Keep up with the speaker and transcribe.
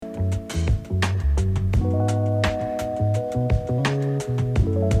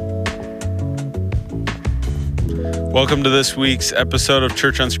Welcome to this week's episode of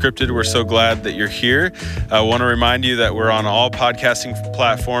Church Unscripted. We're so glad that you're here. I want to remind you that we're on all podcasting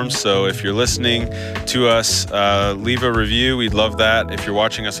platforms, so if you're listening to us, leave a review. We'd love that. If you're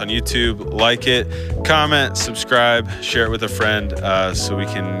watching us on YouTube, like it, comment, subscribe, share it with a friend so we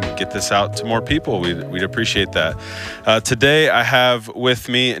can get this out to more people. We'd appreciate that. Today, I have with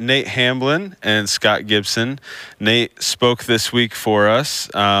me Nate Hamblin and Scott Gibson. Nate spoke this week for us,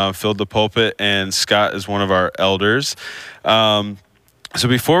 filled the pulpit, and Scott is one of our elders. So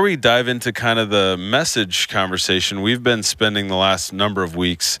before we dive into kind of the message conversation, we've been spending the last number of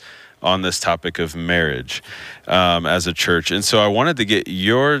weeks on this topic of marriage as a church. And so I wanted to get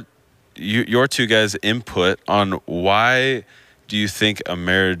your two guys' input on why do you think a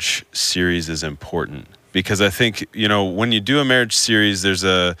marriage series is important? Because I think, when you do a marriage series,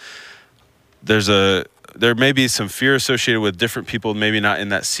 there may be some fear associated with different people, maybe not in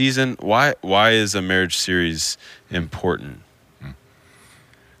that season. Why is a marriage series important?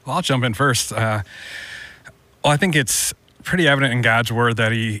 Well, I'll jump in first. I think it's pretty evident in God's word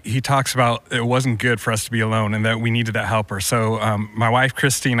that he talks about it wasn't good for us to be alone and that we needed that helper. So my wife,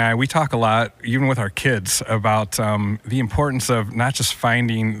 Christy, and I, we talk a lot, even with our kids, about the importance of not just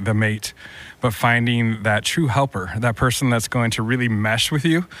finding the mate, but finding that true helper, that person that's going to really mesh with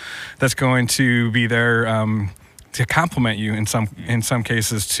you, that's going to be there to compliment you in some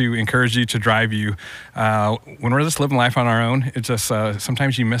cases, to encourage you, to drive you. When we're just living life on our own, it just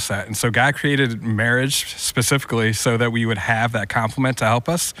sometimes you miss that. And so God created marriage specifically so that we would have that complement to help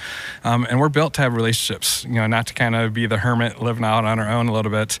us. And we're built to have relationships, not to kind of be the hermit living out on our own a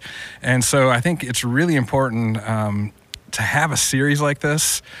little bit. And so I think it's really important to have a series like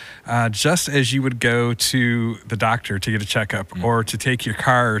this, just as you would go to the doctor to get a checkup or to take your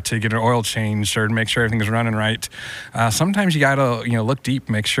car to get an oil changed or to make sure everything's running right. Sometimes you got to look deep,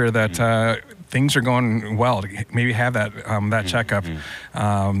 make sure that things are going well, to maybe have that checkup.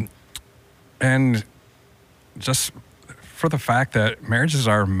 And just for the fact that marriages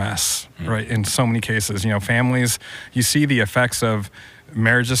are a mess, right, in so many cases. Families, you see the effects of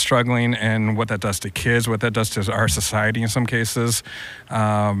marriage is struggling and what that does to kids, what that does to our society in some cases.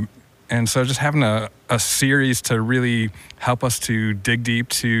 And so just having a series to really help us to dig deep,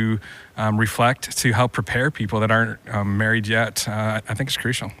 to reflect, to help prepare people that aren't married yet, I think is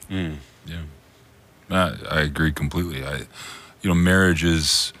crucial. Yeah, I agree completely. Marriage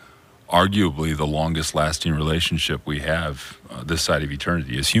is arguably the longest lasting relationship we have this side of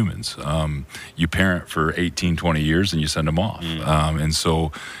eternity as humans. You parent for 18, 20 years and you send them off.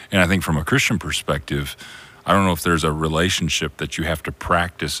 And I think from a Christian perspective, I don't know if there's a relationship that you have to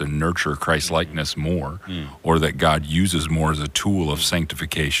practice and nurture Christ-likeness more, or that God uses more as a tool of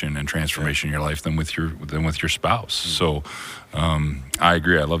sanctification and transformation in your life than with your spouse. So I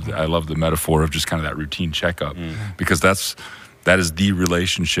agree. I love the metaphor of just kind of that routine checkup, because that is the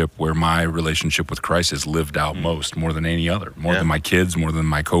relationship where my relationship with Christ is lived out more than any other, more than my kids, more than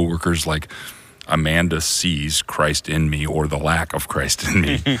my coworkers. Like Amanda sees Christ in me, or the lack of Christ in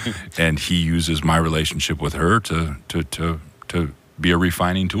me, and he uses my relationship with her to be a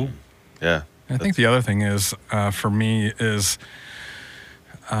refining tool. Yeah. I think the other thing is, for me, is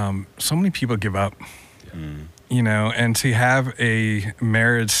so many people give up. And to have a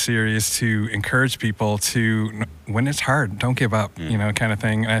marriage series to encourage people to, when it's hard, don't give up, kind of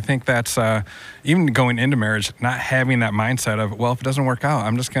thing. And I think that's, even going into marriage, not having that mindset of, well, if it doesn't work out,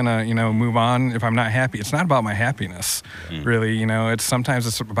 I'm just going to, move on if I'm not happy. It's not about my happiness, really. Sometimes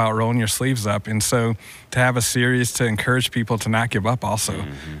it's about rolling your sleeves up. And so to have a series to encourage people to not give up also,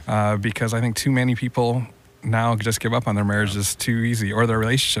 because I think too many people now just give up on their marriages too easy, or their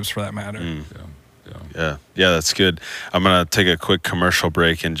relationships for that matter. Yeah, that's good. I'm going to take a quick commercial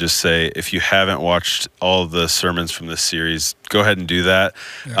break and just say, if you haven't watched all of the sermons from this series, go ahead and do that.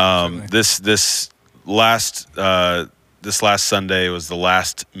 This last Sunday was the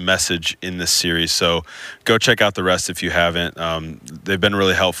last message in this series, so go check out the rest if you haven't. They've been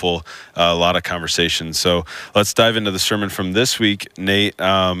really helpful, a lot of conversations. So let's dive into the sermon from this week. Nate,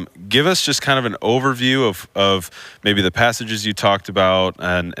 give us just kind of an overview of maybe the passages you talked about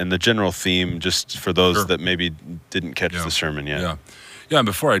and the general theme, just for those that maybe didn't catch the sermon yet. Yeah, and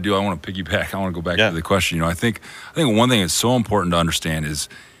before I do, I want to piggyback. I want to go back to the question. I think one thing that's so important to understand is,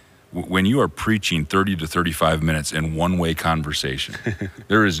 when you are preaching 30 to 35 minutes in one-way conversation,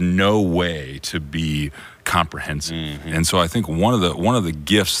 there is no way to be comprehensive. And so I think one of the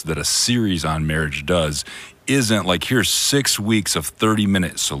gifts that a series on marriage does isn't like, here's 6 weeks of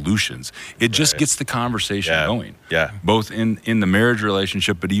 30-minute solutions. It just gets the conversation going. Yeah. Both in the marriage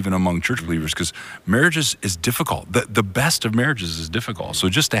relationship, but even among church believers, because marriage is difficult. The best of marriages is difficult. So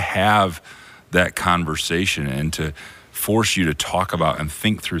just to have that conversation and to force you to talk about and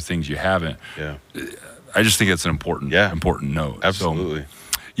think through things you haven't. Yeah. I just think it's an important note. Absolutely.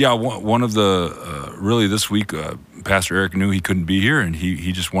 So, one of the, really this week, Pastor Eric knew he couldn't be here, and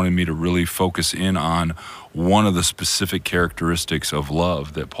he just wanted me to really focus in on one of the specific characteristics of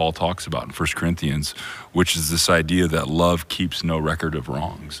love that Paul talks about in 1 Corinthians, which is this idea that love keeps no record of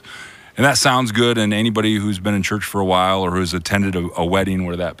wrongs. And that sounds good, and anybody who's been in church for a while or who's attended a wedding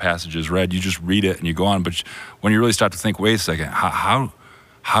where that passage is read, you just read it and you go on. But when you really start to think, wait a second, how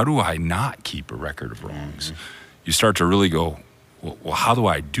do I not keep a record of wrongs? You start to really go, well, how do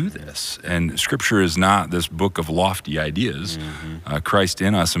I do this? And Scripture is not this book of lofty ideas. Christ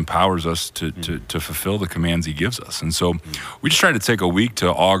in us empowers us to fulfill the commands he gives us. And so we just try to take a week to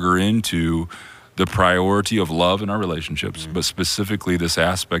augur into the priority of love in our relationships, but specifically this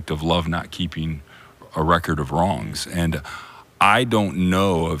aspect of love not keeping a record of wrongs. And I don't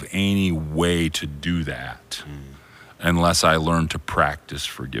know of any way to do that unless I learn to practice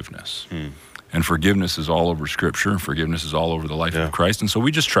forgiveness. And forgiveness is all over Scripture, and forgiveness is all over the life of Christ. And so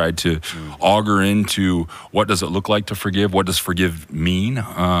we just tried to augur into what does it look like to forgive? What does forgive mean?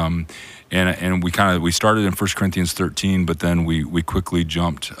 And we started in 1 Corinthians 13, but then we quickly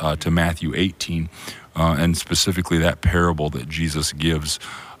jumped to Matthew 18, and specifically that parable that Jesus gives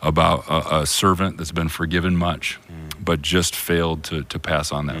about a servant that's been forgiven much, but just failed to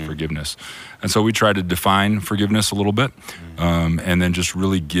pass on that forgiveness. And so we try to define forgiveness a little bit, and then just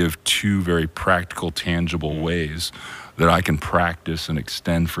really give two very practical, tangible ways that I can practice and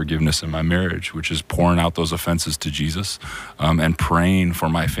extend forgiveness in my marriage, which is pouring out those offenses to Jesus, and praying for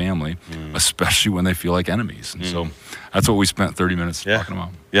my family, especially when they feel like enemies. And so that's what we spent 30 minutes talking about.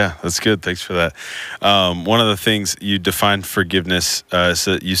 Yeah, that's good. Thanks for that. One of the things you defined forgiveness,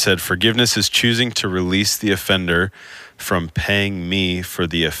 you said forgiveness is choosing to release the offender from paying me for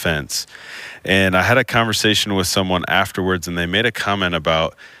the offense. And I had a conversation with someone afterwards, and they made a comment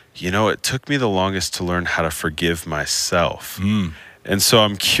about, it took me the longest to learn how to forgive myself. And so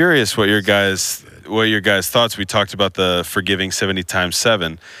I'm curious what your guys' thoughts. We talked about the forgiving 70 times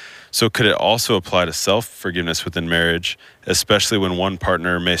 7. So could it also apply to self-forgiveness within marriage, especially when one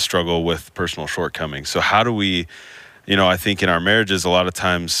partner may struggle with personal shortcomings? So how do we, I think in our marriages, a lot of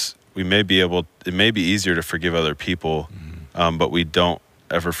times it may be easier to forgive other people, but we don't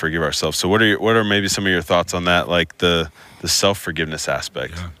ever forgive ourselves. So what are maybe some of your thoughts on that, like the self-forgiveness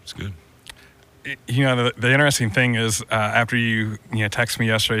aspect? Yeah, it's good. The interesting thing is after you text me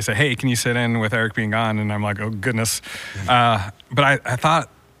yesterday, say, hey, can you sit in with Eric being gone? And I'm like, oh, goodness. But I thought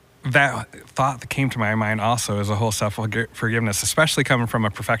that came to my mind also is a whole self-forgiveness, especially coming from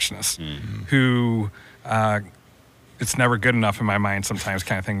a perfectionist who it's never good enough in my mind sometimes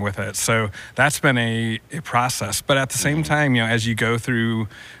kind of thing with it. So that's been a process. But at the same time, as you go through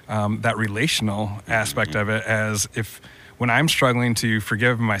that relational aspect of it, when I'm struggling to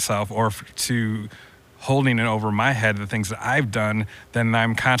forgive myself or to holding it over my head, the things that I've done, then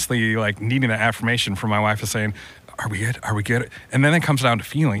I'm constantly like needing that affirmation from my wife of saying, are we good? Are we good? And then it comes down to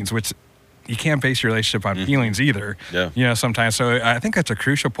feelings, which you can't base your relationship on feelings either, sometimes. So I think that's a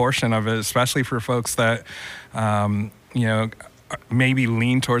crucial portion of it, especially for folks that, maybe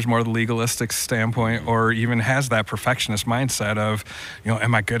lean towards more the legalistic standpoint or even has that perfectionist mindset of,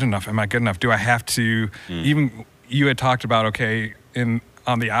 am I good enough? Am I good enough? Do I have to, even you had talked about,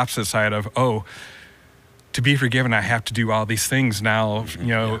 on the opposite side of, to be forgiven, I have to do all these things now,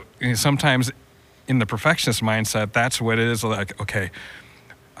 and sometimes in the perfectionist mindset, that's what it is like, okay,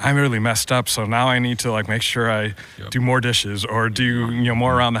 I'm really messed up, so now I need to make sure I do more dishes or do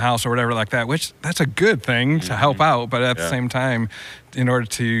more around the house or whatever like that, which that's a good thing to help out, but at the same time, in order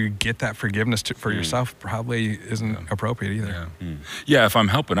to get that forgiveness for yourself probably isn't appropriate either. Yeah, if I'm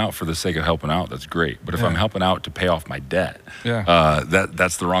helping out for the sake of helping out, that's great. But if I'm helping out to pay off my debt,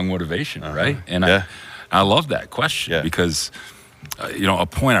 that's the wrong motivation, right? And I love that question because a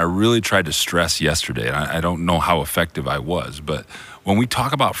point I really tried to stress yesterday, and I don't know how effective I was, but when we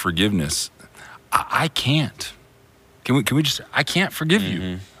talk about forgiveness, I can't. Can we just, I can't forgive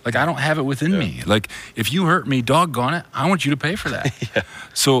you. Like, I don't have it within me. Like, if you hurt me, doggone it, I want you to pay for that.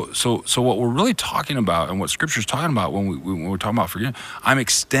 So what we're really talking about and what Scripture's talking about when we're talking about forgiveness, I'm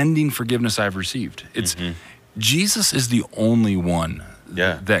extending forgiveness I've received. It's Jesus is the only one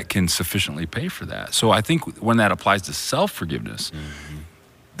that can sufficiently pay for that. So I think when that applies to self-forgiveness,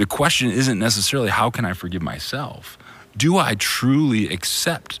 the question isn't necessarily how can I forgive myself? Do I truly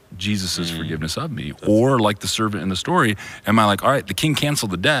accept Jesus' forgiveness of me? Or like the servant in the story, am I like, all right, the king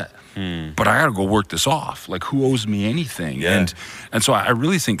canceled the debt, but I got to go work this off. Like, who owes me anything? And so I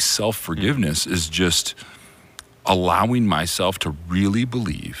really think self-forgiveness is just allowing myself to really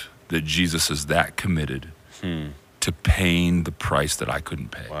believe that Jesus is that committed to paying the price that I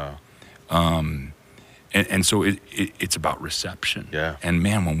couldn't pay. Wow. And so it's about reception. Yeah. And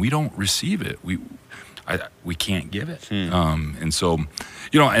man, when we don't receive it, we can't give it. And so,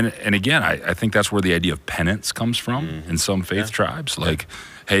 and again, I think that's where the idea of penance comes from in some faith tribes. Like,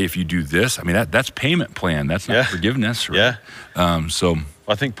 hey, if you do this, I mean, that's payment plan. That's not forgiveness. Right? Yeah. So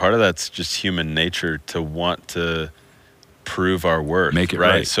I think part of that's just human nature to want to prove our worth. Make it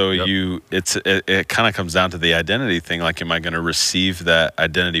right. So it kind of comes down to the identity thing. Like, am I going to receive that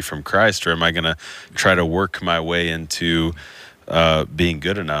identity from Christ, or am I going to try to work my way into being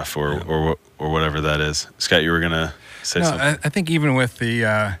good enough, or whatever that is? Scott, you were going to say something. I think even with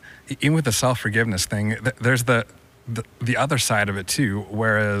the self-forgiveness thing, there's the other side of it too.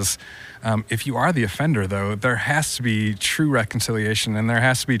 Whereas if you are the offender, though, there has to be true reconciliation, and there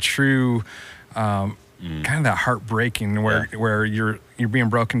has to be true kind of that heartbreaking where you're being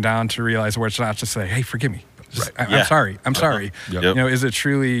broken down to realize where it's not just say, hey, forgive me. I'm sorry. I'm sorry. Yep. Is it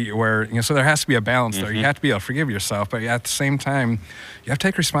truly where, so there has to be a balance there. You have to be able to forgive yourself, but at the same time, you have to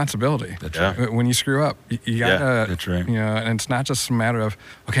take responsibility. That's right. When you screw up, you gotta, that's right. And it's not just a matter of,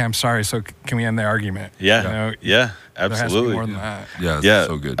 okay, I'm sorry, so can we end the argument? Yeah. Absolutely. There has to be more than that. Yeah, that's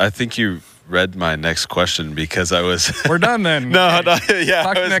so good. I think you read my next question because I was we're done then. No,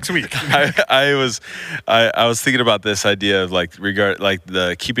 talk next week. I was thinking about this idea of like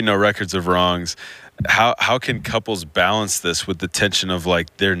the keeping no records of wrongs. How can couples balance this with the tension of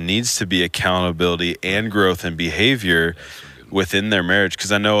like there needs to be accountability and growth in behavior within their marriage?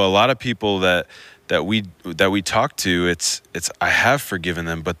 Because I know a lot of people that we talk to, it's I have forgiven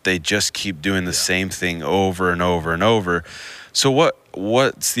them, but they just keep doing the same thing over and over and over. So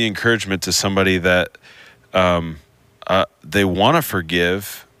what's the encouragement to somebody that they want to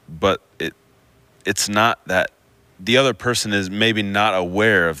forgive, but it's not that the other person is maybe not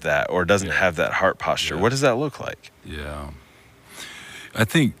aware of that or doesn't have that heart posture? What does that look like? Yeah, I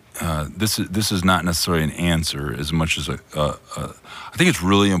think this is not necessarily an answer as much as I think it's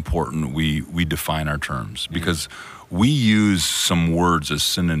really important we define our terms, because we use some words as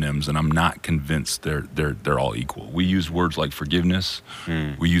synonyms, and I'm not convinced they're all equal. We use words like forgiveness.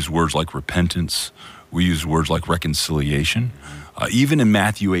 We use words like repentance. We use words like reconciliation. Even in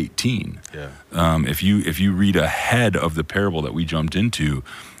Matthew 18, if you read ahead of the parable that we jumped into,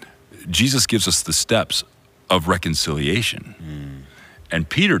 Jesus gives us the steps of reconciliation. And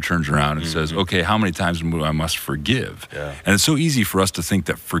Peter turns around and says, okay, how many times I must forgive? And it's so easy for us to think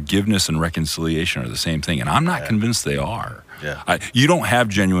that forgiveness and reconciliation are the same thing, and I'm not convinced they are. You don't have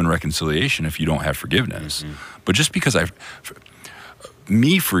genuine reconciliation if you don't have forgiveness. But just because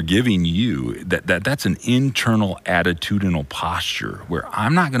me forgiving you, that's an internal attitudinal posture where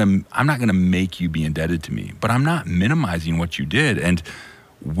I'm not gonna make you be indebted to me, but I'm not minimizing what you did, and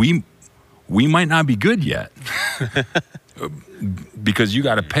we might not be good yet because you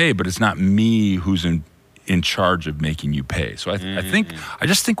got to pay, but it's not me who's in charge of making you pay. So I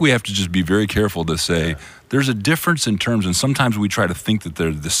just think we have to just be very careful to say there's a difference in terms, and sometimes we try to think that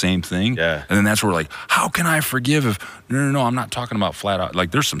they're the same thing, and then that's where we're like, how can I forgive if no, I'm not talking about flat out.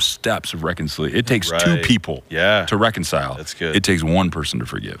 Like, there's some steps of reconciliation. It takes two people to reconcile. That's good. It takes one person to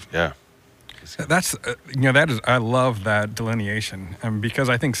forgive. That's that is, I love that delineation, because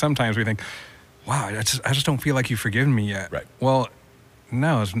I think sometimes we think, wow, I just don't feel like you've forgiven me yet. Right. Well,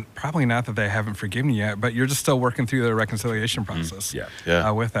 no, it's probably not that they haven't forgiven you yet, but you're just still working through the reconciliation process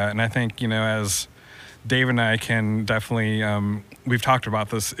with that. And I think, as Dave and I can definitely, we've talked about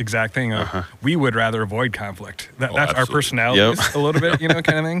this exact thing of we would rather avoid conflict. That's our personalities a little bit,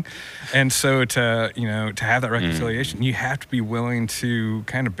 kind of thing. And so to have that reconciliation, you have to be willing to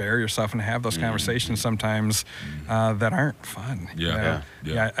kind of bare yourself and have those conversations sometimes that aren't fun.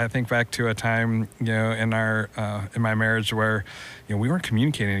 I think back to a time, in my marriage where, we weren't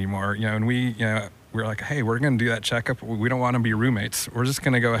communicating anymore, and we were like, hey, we're going to do that checkup. We don't want to be roommates. We're just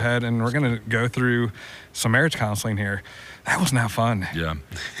going to go ahead and we're going to go through some marriage counseling here. That was not fun. Yeah.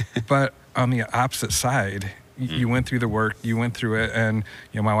 But on the opposite side, you went through the work, you went through it, and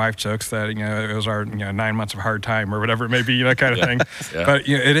my wife jokes that it was our 9 months of hard time or whatever it may be, kind of thing. But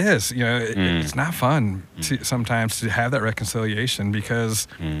it is. It's not fun sometimes to have that reconciliation, because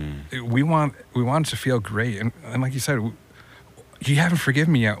we want it to feel great, and like you said, you haven't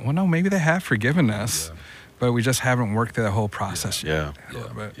forgiven me yet. Well, no, maybe they have forgiven us, but we just haven't worked through the whole process yet.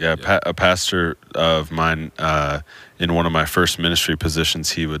 A pastor of mine, in one of my first ministry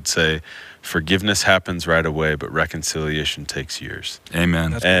positions, he would say, forgiveness happens right away, but reconciliation takes years.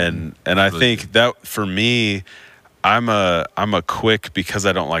 Amen. And I think that for me, I'm a quick, because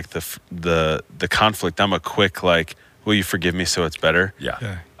I don't like the conflict, I'm a quick, like, will you forgive me so it's better?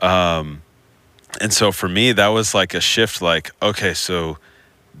 Yeah. And so for me, that was like a shift, like, okay, so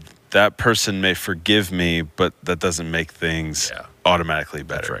that person may forgive me, but that doesn't make things automatically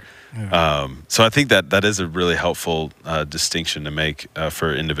better. That's right. So I think that is a really helpful distinction to make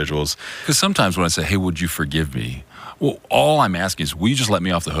for individuals. Because sometimes when I say, hey, would you forgive me? Well, all I'm asking is, will you just let me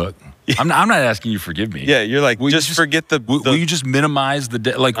off the hook? I'm not asking you to forgive me. Yeah, you're like, just forget the... Will you just minimize the...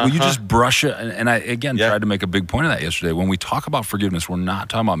 will you just brush it? And I, again, tried to make a big point of that yesterday. When we talk about forgiveness, we're not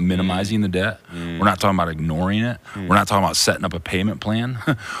talking about minimizing the debt. We're not talking about ignoring it. We're not talking about setting up a payment plan.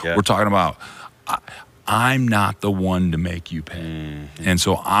 We're talking about... I'm not the one to make you pay. And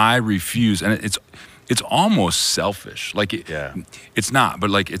so I refuse. And it's almost selfish. Like, it's not,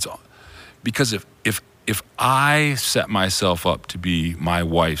 but like it's... Because if I set myself up to be my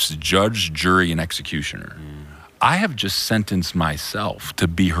wife's judge, jury, and executioner, I have just sentenced myself to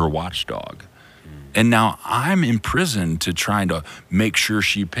be her watchdog. And now I'm imprisoned to trying to make sure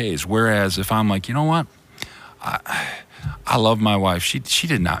she pays. Whereas if I'm like, you know what? I love my wife. She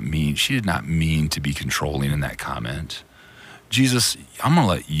did not mean to be controlling in that comment. Jesus, I'm going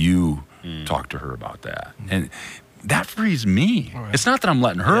to let you talk to her about that. And that frees me. Right. It's not that I'm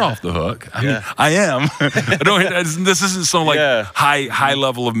letting her off the hook. I mean, I am. This isn't some like high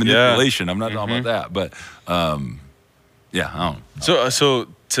level of manipulation. I'm not talking about that. But I don't know. So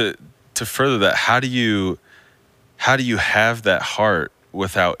to further that, how do you have that heart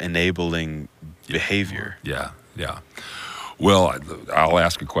without enabling behavior? Yeah. Well, I'll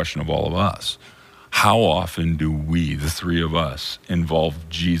ask a question of all of us. How often do we, the three of us, involve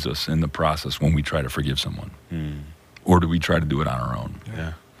Jesus in the process when we try to forgive someone? Or do we try to do it on our own?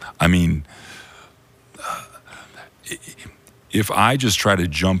 Yeah. I mean, if I just try to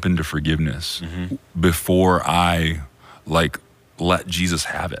jump into forgiveness before I, let Jesus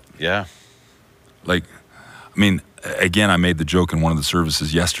have it. Yeah. Again, I made the joke in one of the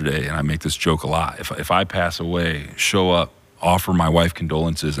services yesterday, and I make this joke a lot. If I pass away, show up, offer my wife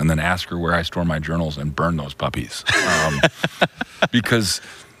condolences, and then ask her where I store my journals and burn those puppies. Because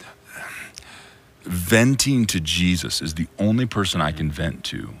venting to Jesus is the only person I can vent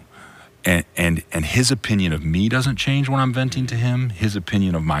to. And his opinion of me doesn't change when I'm venting to him. His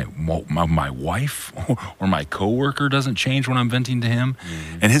opinion of my wife or my coworker doesn't change when I'm venting to him.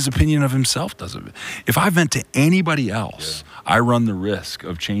 And his opinion of himself doesn't. If I vent to anybody else, I run the risk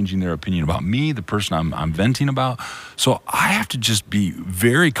of changing their opinion about me, the person I'm venting about. So I have to just be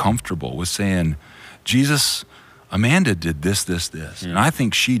very comfortable with saying, Jesus, Amanda did this. And I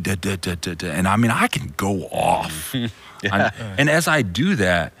think she did. And I mean, I can go off. And as I do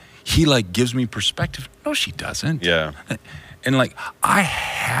that, he gives me perspective. No, she doesn't. Yeah. And I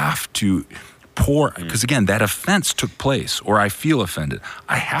have to pour, because again, that offense took place, or I feel offended.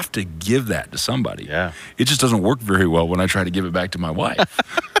 I have to give that to somebody. Yeah. It just doesn't work very well when I try to give it back to my wife.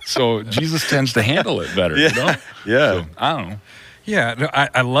 So Jesus tends to handle it better. You know? Yeah. So, I don't know. Yeah, no,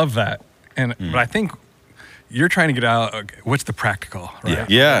 I love that. But I think you're trying to get out, what's the practical, right?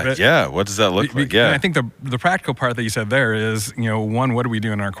 Yeah. What does that look like? Yeah. And I think the practical part that you said there is, one, what do we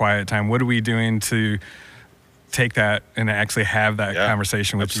do in our quiet time? What are we doing to take that and actually have that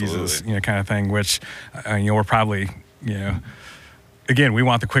conversation with Jesus, kind of thing, which, we're probably, again, we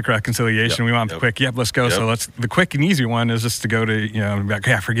want the quick reconciliation. We want the quick, let's go. So the quick and easy one is just to go to,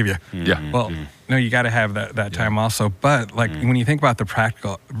 I forgive you. Well, no, you got to have that time also. But when you think about the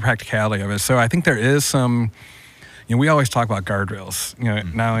practicality of it, so I think there is some, we always talk about guardrails,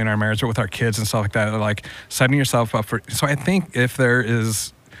 not only in our marriage, but with our kids and stuff like that, like setting yourself up for, so I think if there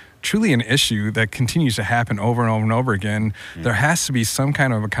is truly an issue that continues to happen over and over and over again, there has to be some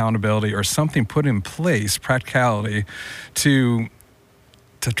kind of accountability or something put in place, practicality, to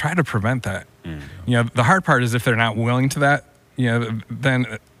try to prevent that. The hard part is if they're not willing to that,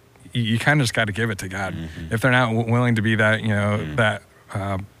 then you kind of just got to give it to God. If they're not willing to be that, that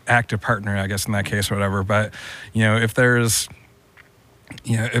active partner, I guess in that case or whatever. But, if there's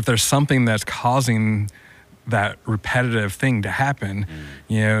something that's causing that repetitive thing to happen,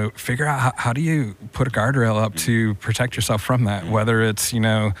 figure out how do you put a guardrail up to protect yourself from that, whether it's,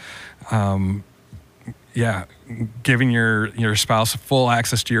 giving your spouse full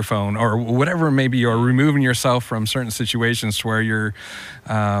access to your phone or whatever it may be, or removing yourself from certain situations to where you're,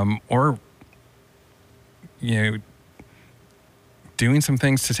 doing some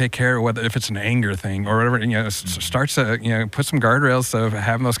things to take care of, whether if it's an anger thing or whatever, starts to, put some guardrails of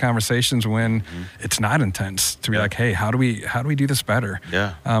having those conversations when it's not intense, to be like, hey, how do we do this better?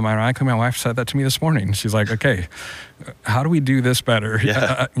 Yeah. Ironically, my wife said that to me this morning. She's like, okay, how do we do this better?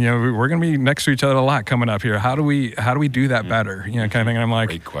 Yeah. We're going to be next to each other a lot coming up here. How do we do that better? Kind of thing. And I'm like,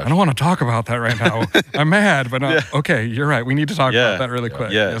 I don't want to talk about that right now. I'm mad, but okay, you're right. We need to talk about that really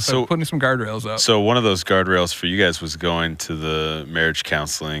quick. Yeah. So putting some guardrails up. So one of those guardrails for you guys was going to the marriage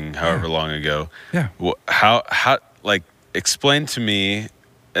counseling however long ago. Yeah. How explain to me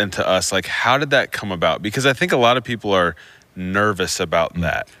and to us, how did that come about? Because I think a lot of people are nervous about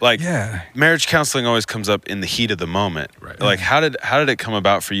that. Marriage counseling always comes up in the heat of the moment. Right. How did it come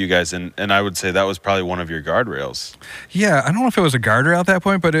about for you guys? And I would say that was probably one of your guardrails. Yeah, I don't know if it was a guardrail at that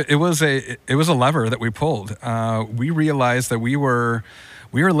point, but it was a lever that we pulled. We realized that we were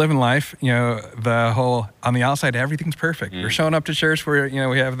living life, the whole, on the outside, everything's perfect. We're showing up to church where,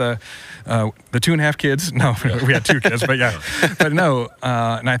 we have the 2.5 kids. No, we had 2 kids, but but no.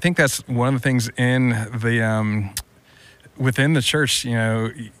 And I think that's one of the things in the, within the church,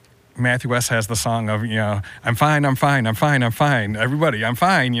 Matthew West has the song of, I'm fine. Everybody, I'm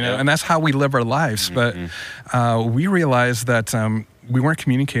fine, and that's how we live our lives. But we realized that we weren't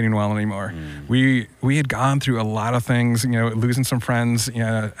communicating well anymore. We had gone through a lot of things, losing some friends,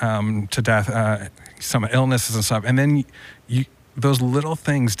 to death, some illnesses and stuff. And then those little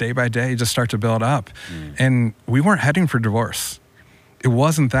things day by day just start to build up. And we weren't heading for divorce. It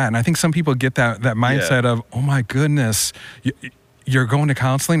wasn't that. And I think some people get that mindset of, oh my goodness, you're going to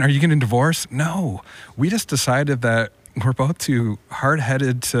counseling? Are you getting divorced? No. We just decided that we're both too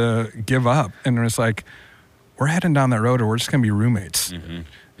hard-headed to give up. And it's like, we're heading down that road or we're just going to be roommates.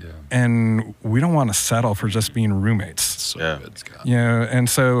 Yeah. And we don't want to settle for just being roommates. So good, Scott. And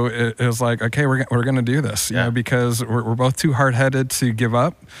so it was like, okay, we're going to do this, because we're both too hard-headed to give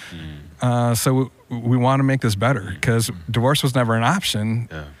up. So we want to make this better because divorce was never an option.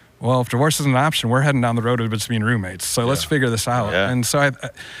 Yeah. Well, if divorce isn't an option, we're heading down the road of just being roommates. So let's figure this out. Yeah. And so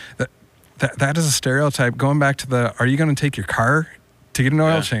that is a stereotype. Going back to are you going to take your car to get an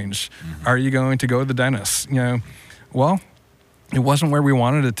oil change? Are you going to go to the dentist? Well, it wasn't where we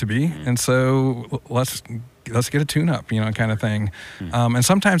wanted it to be. And so let's get a tune-up, kind of thing. And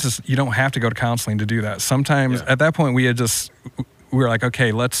sometimes you don't have to go to counseling to do that. Sometimes at that point we were like,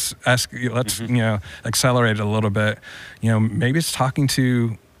 okay, let's accelerate it a little bit. Maybe it's talking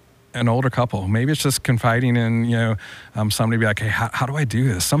to an older couple. Maybe it's just confiding in, somebody be like, hey, how do I do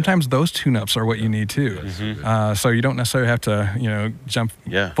this? Sometimes those tune-ups are what you need too. So you don't necessarily have to, jump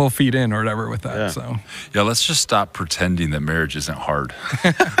full feet in or whatever with that. So let's just stop pretending that marriage isn't hard.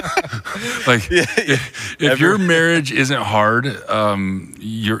 If your marriage isn't hard,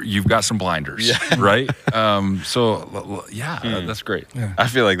 you've got some blinders, right? That's great. Yeah. I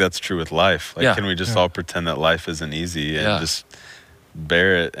feel like that's true with life. Can we just all pretend that life isn't easy and just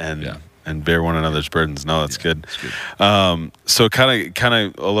bear it and bear one another's burdens? No, that's good. So kind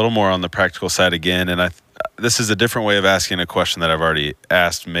of a little more on the practical side again, and this is a different way of asking a question that I've already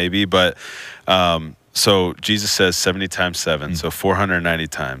asked maybe, but so Jesus says 70 times 7, so 490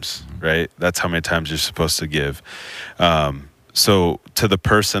 times, right? That's how many times you're supposed to give. So to the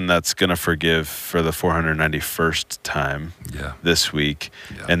person that's going to forgive for the 491st time this week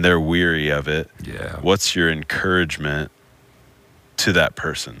and they're weary of it, what's your encouragement to that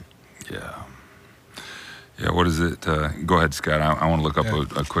person? What is it? Go ahead, Scott. I want to look up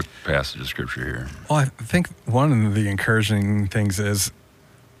a quick passage of scripture here. Well, I think one of the encouraging things is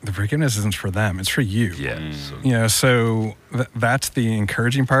the forgiveness isn't for them; it's for you. So that's the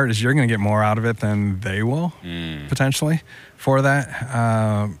encouraging part. Is you're going to get more out of it than they will potentially for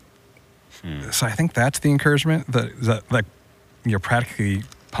that. So I think that's the encouragement that practically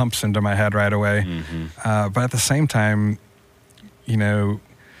pumps into my head right away. But at the same time,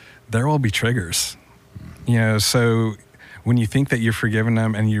 there will be triggers. So when you think that you've forgiven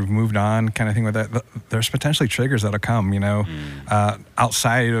them and you've moved on kind of thing with that, there's potentially triggers that'll come,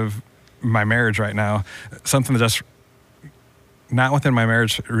 outside of my marriage right now, something that just not within my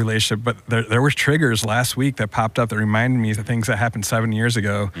marriage relationship, but there were triggers last week that popped up that reminded me of things that happened 7 years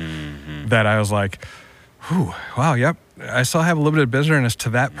ago that I was like, whew, wow, yep. I still have a little bit of bitterness to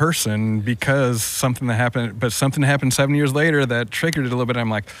that person because something that happened 7 years later that triggered it a little bit. I'm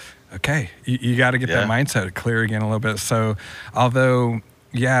like, okay, you got to get that mindset clear again a little bit. So although,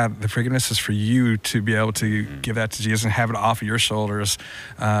 the forgiveness is for you to be able to give that to Jesus and have it off of your shoulders,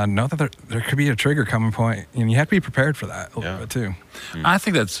 know that there could be a trigger coming point, and you have to be prepared for that a little bit too. I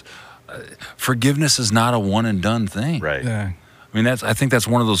think that's, forgiveness is not a one and done thing. Right. I I mean, I think that's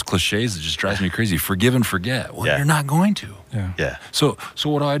one of those cliches that just drives me crazy. Forgive and forget. Well, you're not going to. Yeah. So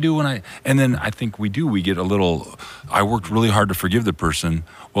what do I do and then I think we get a little, I worked really hard to forgive the person.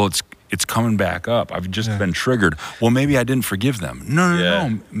 Well, it's coming back up. I've just been triggered. Well, maybe I didn't forgive them.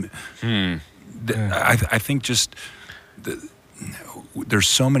 No. I think just there's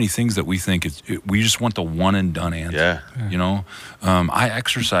so many things that we think we just want the one and done answer. You know, I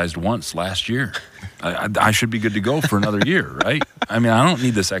exercised once last year. I should be good to go for another year, right? I mean, I don't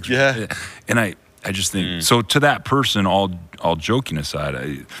need this extra. And I just think so. To that person, all joking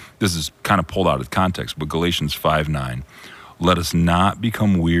aside, this is kind of pulled out of context, but Galatians 5:9, let us not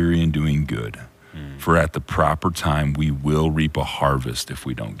become weary in doing good. For at the proper time, we will reap a harvest if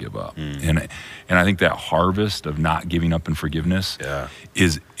we don't give up. And I think that harvest of not giving up in forgiveness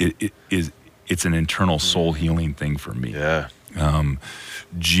is it's an internal soul healing thing for me.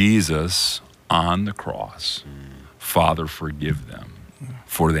 Jesus on the cross, Father, forgive them,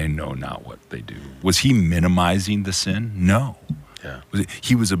 for they know not what they do. Was he minimizing the sin? No.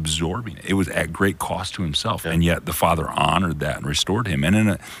 He was absorbing it. It was at great cost to himself, and yet the Father honored that and restored him.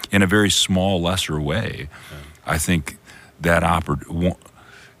 And in a very small, lesser way, I think that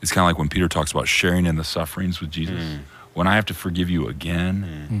it's kind of like when Peter talks about sharing in the sufferings with Jesus. When I have to forgive you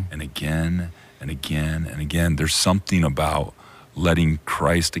again and again and again and again, there's something about letting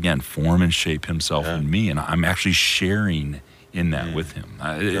Christ again form and shape himself in me, and I'm actually sharing in that with him.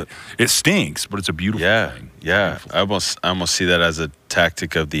 It stinks, but it's a beautiful thing. I almost see that as a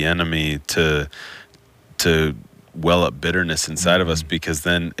tactic of the enemy to well up bitterness inside of us, because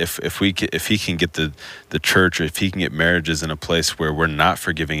then if he can get the church, or if he can get marriages in a place where we're not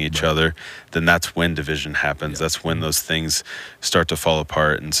forgiving each other, then that's when division happens. That's when those things start to fall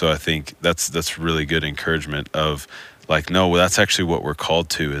apart. And so I think that's really good encouragement of, like, no, well, that's actually what we're called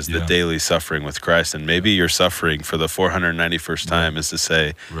to, is the daily suffering with Christ. And maybe your suffering for the 491st time is to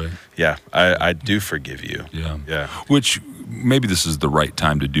say, I do forgive you. Which maybe this is the right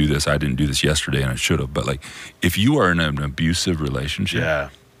time to do this. I didn't do this yesterday, and I should have. But like, if you are in an abusive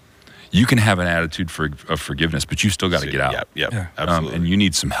relationship, you can have an attitude of forgiveness, but you still got to get out. Absolutely. And you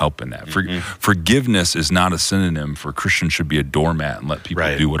need some help in that. Forgiveness is not a synonym for Christians should be a doormat and let people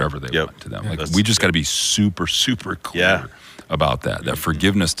do whatever they want to them. Like, we just got to be super, super clear about that. That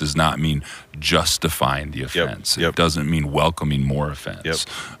forgiveness does not mean justifying the offense. It doesn't mean welcoming more offense.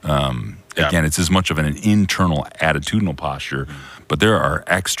 Again, it's as much of an internal attitudinal posture, but there are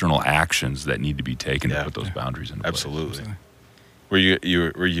external actions that need to be taken to put those boundaries into place. Absolutely. Were you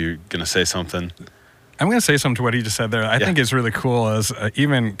going to say something? I'm going to say something to what he just said there. I think it's really cool, as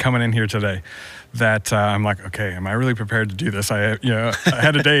even coming in here today, that I'm like, okay, am I really prepared to do this? I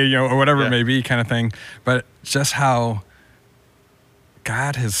had a day, or whatever it may be, kind of thing. But just how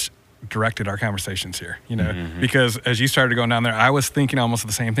God has directed our conversations here, because as you started going down there, I was thinking almost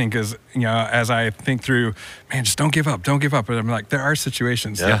the same thing, because, as I think through, man, just don't give up. But I'm like, there are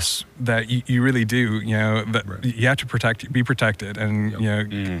situations that you really do, that you have to be protected.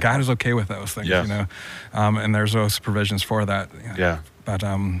 And, God is okay with those things, and there's those provisions for that. But,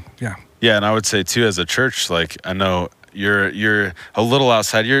 Yeah, and I would say too, as a church, like, I know you're a little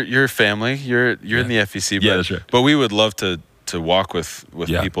outside, you're family, you're in the FEC, but we would love to walk with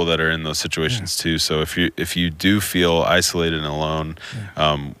people that are in those situations too. So if you do feel isolated and alone,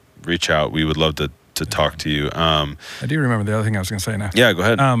 reach out. We would love to talk to you. I do remember the other thing I was going to say now. Yeah, go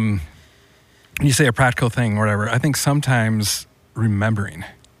ahead. You say a practical thing or whatever. I think sometimes remembering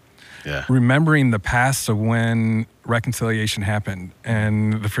the past of when reconciliation happened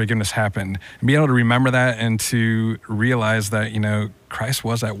and the forgiveness happened, and be able to remember that and to realize that, Christ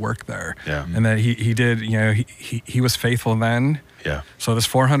was at work there, and that he did, he was faithful then. So this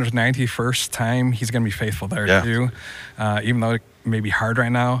 491st time, he's going to be faithful there too, even though it may be hard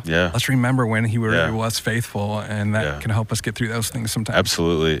right now. Let's remember when he was faithful, and that can help us get through those things sometimes.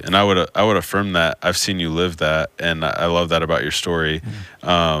 Absolutely, and I would affirm that. I've seen you live that, and I love that about your story.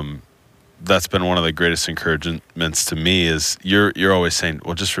 That's been one of the greatest encouragements to me, is you're always saying,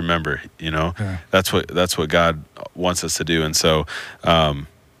 well, just remember, that's what God wants us to do. And so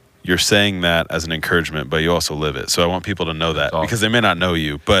you're saying that as an encouragement, but you also live it. So I want people to know that, because they may not know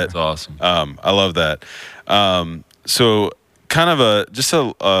you, but that's awesome. I love that. So kind of just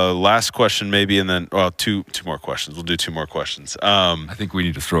a last question maybe, and then, well, two more questions. We'll do two more questions. I think we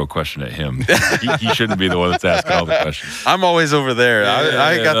need to throw a question at him. He shouldn't be the one that's asking all the questions. I'm always over there.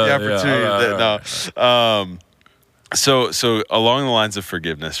 I got the opportunity. So along the lines of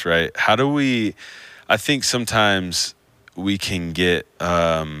forgiveness, right? How do we, I think sometimes we can get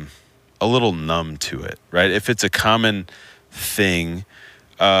a little numb to it, right? If it's a common thing.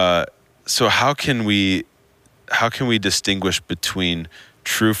 So how can we we distinguish between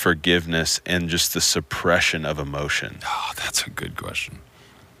true forgiveness and just the suppression of emotion? Oh, that's a good question.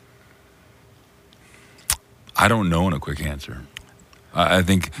 I don't know in a quick answer. I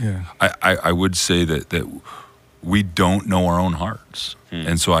think I would say that we don't know our own hearts.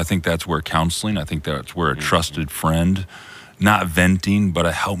 And so I think that's where counseling, I think that's where a trusted friend, not venting, but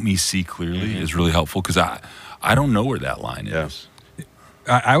a help me see clearly is really helpful, because I don't know where that line is.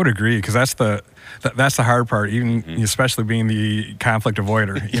 I would agree, because that's the hard part, even especially being the conflict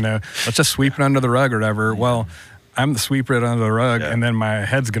avoider. Let's just sweep it under the rug or whatever. Well, I'm the sweeper it under the rug, and then my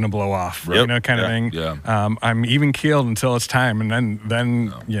head's gonna blow off, kind of thing. Yeah. I'm even keeled until it's time, and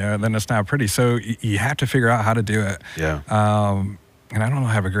then it's not pretty. So you have to figure out how to do it. Yeah. And I don't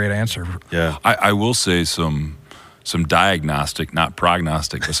have a great answer. Yeah. I will say some diagnostic, not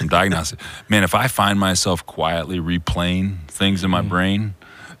prognostic, but some diagnostic. Man, if I find myself quietly replaying things in my brain,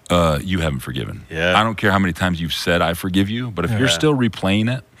 you haven't forgiven. Yeah. I don't care how many times you've said I forgive you, but if you're still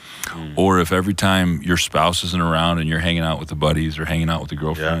replaying it, or if every time your spouse isn't around and you're hanging out with the buddies or hanging out with the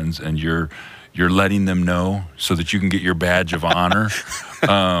girlfriends and you're letting them know so that you can get your badge of honor.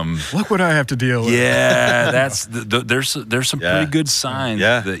 Look what I have to deal with. Yeah, there's some pretty good signs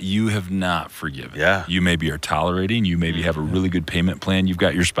that you have not forgiven. Yeah. You maybe are tolerating. You maybe have a really good payment plan you've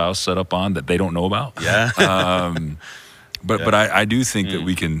got your spouse set up on that they don't know about. Yeah. But I do think that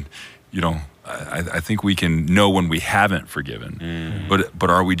we can, I think we can know when we haven't forgiven. But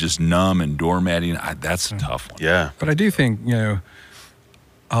are we just numb and doormatting? That's a tough one. Yeah. But I do think,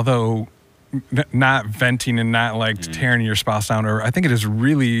 although not venting and not tearing your spouse down, or I think it is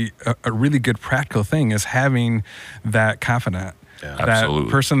really a really good practical thing is having that confidant. Yeah. That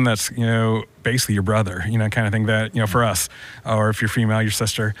Absolutely. person that's, basically your brother, kind of thing that, for us, or if you're female, your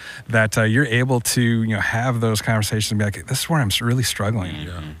sister, that you're able to, have those conversations and be like, this is where I'm really struggling.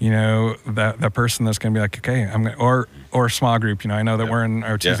 That person that's going to be like, okay, I'm going to, or a small group, I know that we're in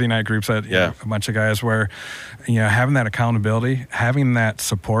our Tuesday night groups that, a bunch of guys where, having that accountability, having that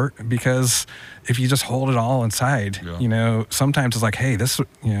support, because if you just hold it all inside, sometimes it's like, hey, this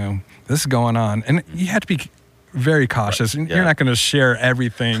is going on. And you have to be very cautious. Right. You're not going to share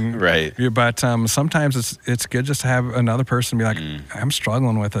everything, right? But sometimes it's good just to have another person be like, I'm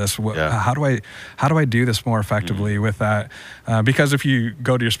struggling with this. How do I do this more effectively with that? Because if you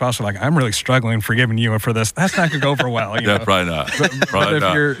go to your spouse like, I'm really struggling forgiving you for this, that's not going to go over well. Probably not. But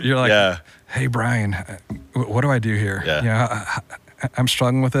if you're like, hey Brian, what do I do here? I'm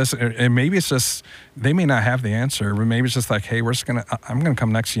struggling with this, and maybe it's just they may not have the answer, but maybe it's just like, hey, I'm gonna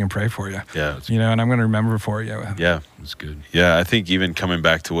come next to you and pray for you. Yeah, and I'm gonna remember for you. Yeah, that's good. Yeah, I think even coming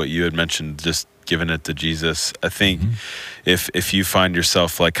back to what you had mentioned, just giving it to Jesus. I think if you find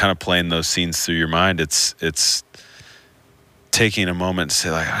yourself kind of playing those scenes through your mind, it's taking a moment to say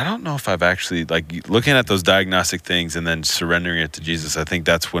I don't know if I've actually looking at those diagnostic things and then surrendering it to Jesus. I think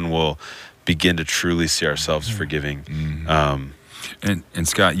that's when we'll begin to truly see ourselves forgiving. And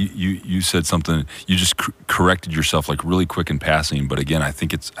Scott, you said something. You just corrected yourself really quick in passing. But again, I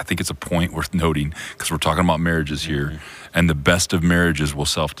think it's a point worth noting, because we're talking about marriages here, and the best of marriages will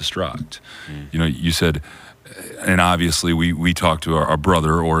self-destruct. You said, and obviously we talk to our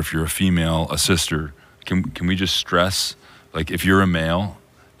brother, or if you're a female, a sister. Can we just stress, if you're a male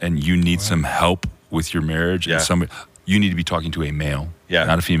and you need some help with your marriage, and somebody, you need to be talking to a male,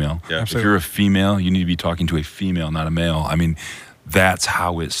 not a female. Yeah. If you're a female, you need to be talking to a female, not a male. I mean, that's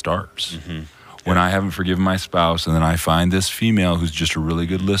how it starts. When I haven't forgiven my spouse, and then I find this female who's just a really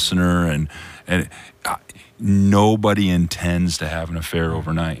good listener, and nobody intends to have an affair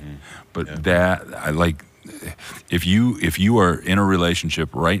overnight. But if you are in a relationship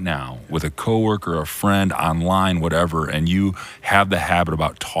right now with a coworker, a friend, online, whatever, and you have the habit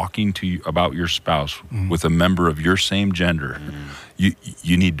about talking about your spouse with a member of your same gender,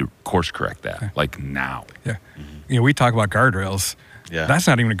 you need to course correct that now. Yeah. We talk about guardrails. Yeah. That's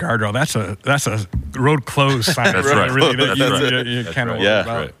not even a guardrail. That's a road closed sign. That's right. Really, you kind of worry about.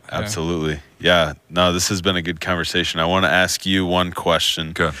 Right. Absolutely. Yeah. No, this has been a good conversation. I want to ask you one question.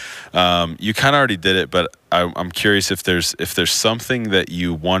 Okay. You kind of already did it, but I'm curious if there's something that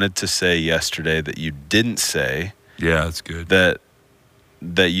you wanted to say yesterday that you didn't say. Yeah, that's good. That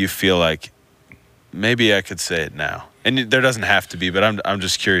you feel like maybe I could say it now. And there doesn't have to be, but I'm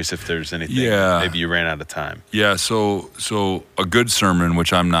just curious if there's anything. Yeah. Maybe you ran out of time. Yeah. So a good sermon,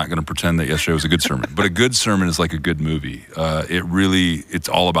 which I'm not going to pretend that yesterday was a good sermon, but a good sermon is like a good movie. It's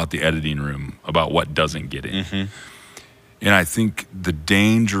all about the editing room, about what doesn't get in. And I think the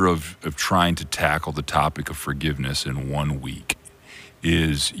danger of trying to tackle the topic of forgiveness in 1 week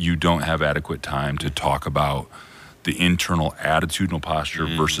is you don't have adequate time to talk about the internal attitudinal posture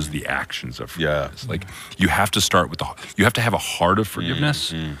versus the actions of forgiveness. Like you have to start with you have to have a heart of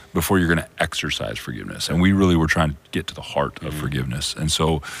forgiveness before you're going to exercise forgiveness. And we really were trying to get to the heart of forgiveness. And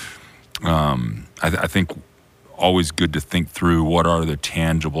so I think always good to think through what are the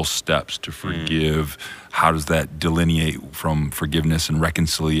tangible steps to forgive. How does that delineate from forgiveness and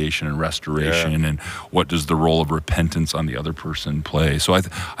reconciliation and restoration? And what does the role of repentance on the other person play? So I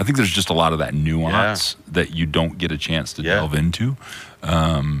think there's just a lot of that nuance that you don't get a chance to delve into.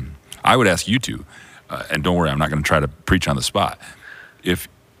 I would ask you to, and don't worry, I'm not going to try to preach on the spot. If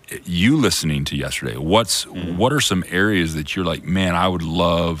you listening to yesterday, what are some areas that you're like, man, I would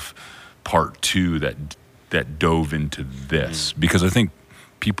love part 2 that dove into this? Because I think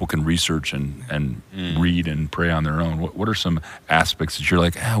people can research and read and pray on their own. What are some aspects that you're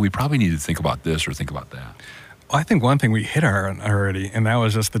like, we probably need to think about this or think about that? Well, I think one thing we hit on already, and that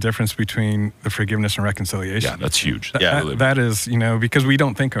was just the difference between the forgiveness and reconciliation. Yeah, that's huge. That is, because we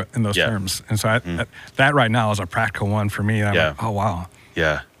don't think in those terms. And so that right now is a practical one for me. And I'm like, oh, wow.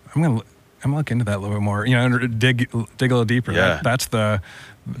 Yeah. I'm going to look into that a little bit more, and dig a little deeper. Yeah. That's the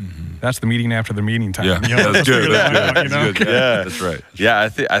meeting after the meeting time. Yeah, that's good. That's good. Yeah, that's right. Yeah,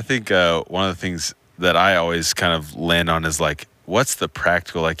 I think one of the things that I always kind of land on is like, what's the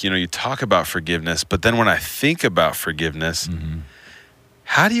practical? Like, you talk about forgiveness, but then when I think about forgiveness,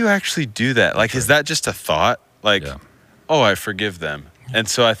 how do you actually do that? Like, is that just a thought? Like, oh, I forgive them. And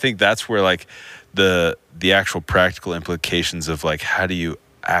so I think that's where like the actual practical implications of like, how do you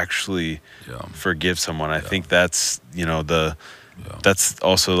actually forgive someone? I think that's, that's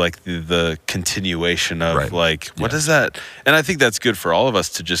also like the continuation of like, what is that? And I think that's good for all of us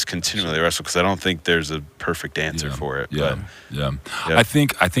to just continually wrestle, because I don't think there's a perfect answer for it. I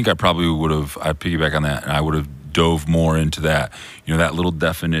think I probably I'd piggyback on that, and I would have dove more into that, that little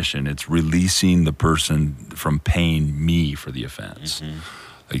definition. It's releasing the person from paying me for the offense.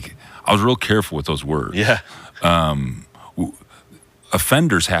 Like, I was real careful with those words.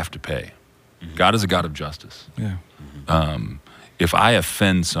 Offenders have to pay. God is a God of justice. If I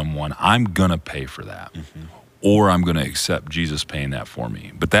offend someone, I'm going to pay for that. Or I'm going to accept Jesus paying that for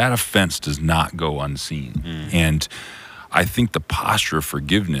me. But that offense does not go unseen. And I think the posture of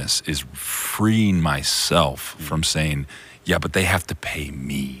forgiveness is freeing myself from saying, but they have to pay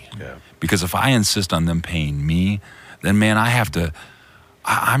me. Because if I insist on them paying me, then man,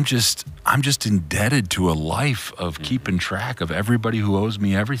 I'm just indebted to a life of keeping track of everybody who owes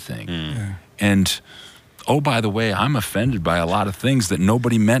me everything. And oh, by the way, I'm offended by a lot of things that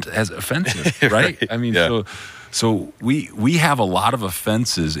nobody meant as offensive, right? I mean, so we have a lot of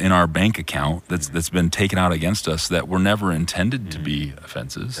offenses in our bank account that's been taken out against us that were never intended to be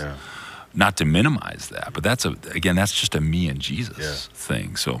offenses. Not to minimize that, but that's just a me and Jesus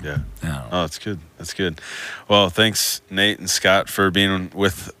thing. So oh, that's good. That's good. Well, thanks, Nate and Scott, for being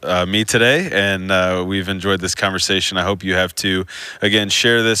with me today, and we've enjoyed this conversation. I hope you have too. Again,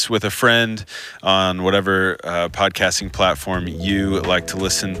 share this with a friend on whatever podcasting platform you like to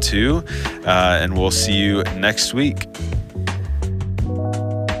listen to, and we'll see you next week.